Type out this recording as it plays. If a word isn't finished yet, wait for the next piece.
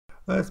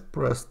Let's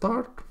press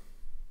start.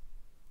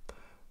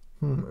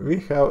 We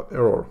have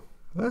error.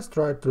 Let's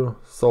try to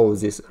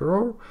solve this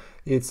error.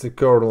 It's a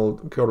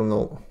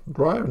kernel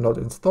drive not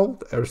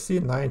installed,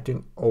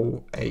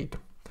 RC1908.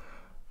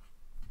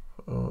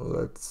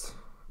 Let's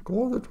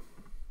close it.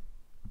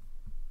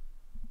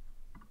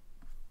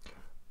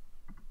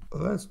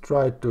 Let's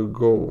try to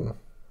go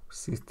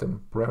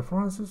System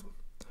Preferences,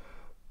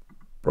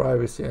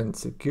 Privacy and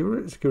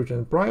Security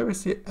and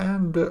Privacy,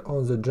 and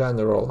on the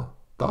General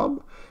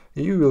tab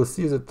you will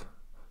see that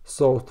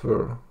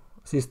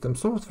system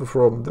software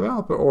from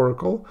developer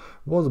Oracle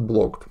was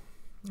blocked.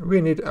 We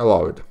need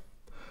allow it.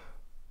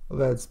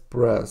 Let's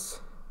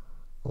press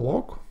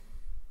lock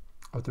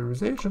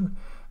authorization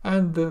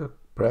and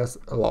press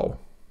allow.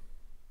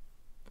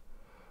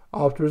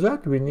 After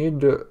that we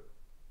need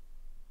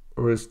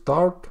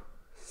restart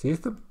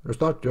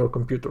your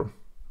computer,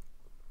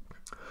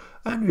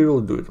 and we will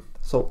do it.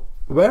 So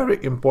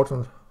very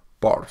important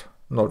part,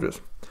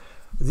 notice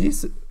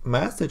this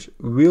message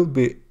will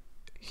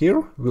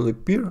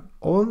appear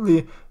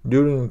only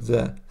during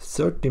the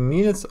 30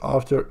 minutes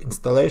after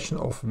installation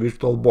of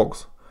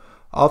VirtualBox.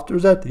 After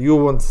that you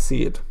won't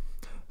see it.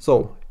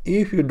 So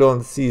if you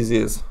don't see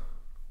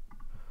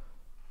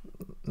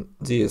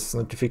this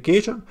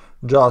notification,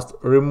 just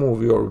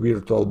remove your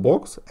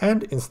VirtualBox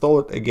and install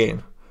it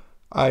again.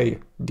 I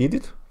did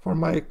it for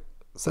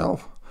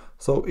myself,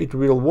 so it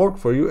will work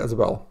for you as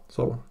well.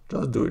 So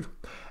just do it.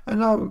 And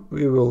now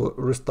we will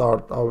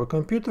restart our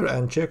computer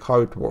and check how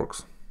it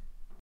works.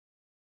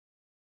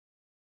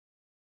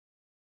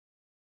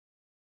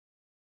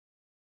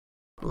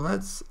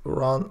 Let's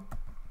run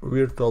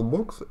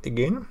VirtualBox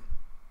again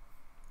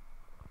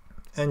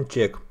and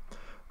check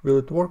will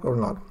it work or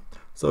not.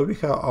 So we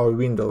have our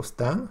Windows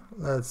 10.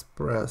 Let's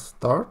press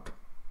start.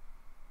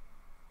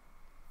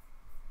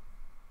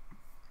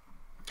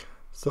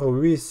 So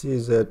we see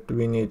that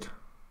we need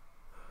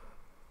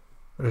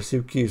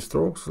receive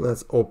keystrokes.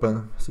 Let's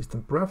open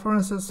System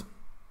Preferences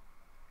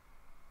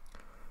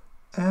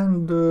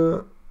and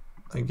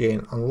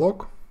again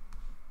unlock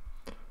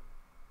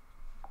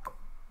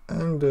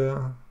and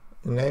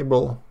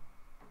enable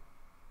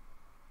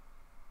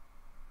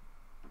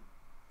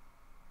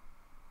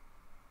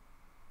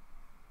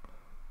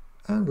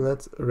and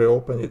let's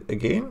reopen it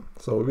again.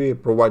 So we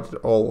provided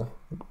all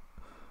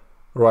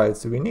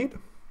rights we need.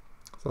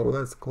 So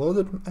let's close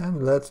it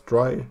and let's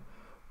try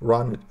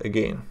run it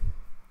again.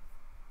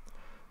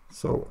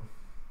 So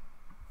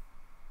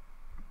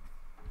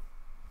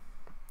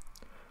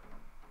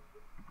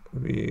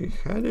we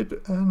had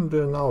it, and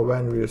now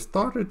when we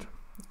start it,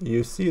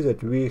 you see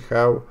that we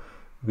have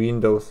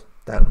Windows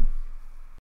 10.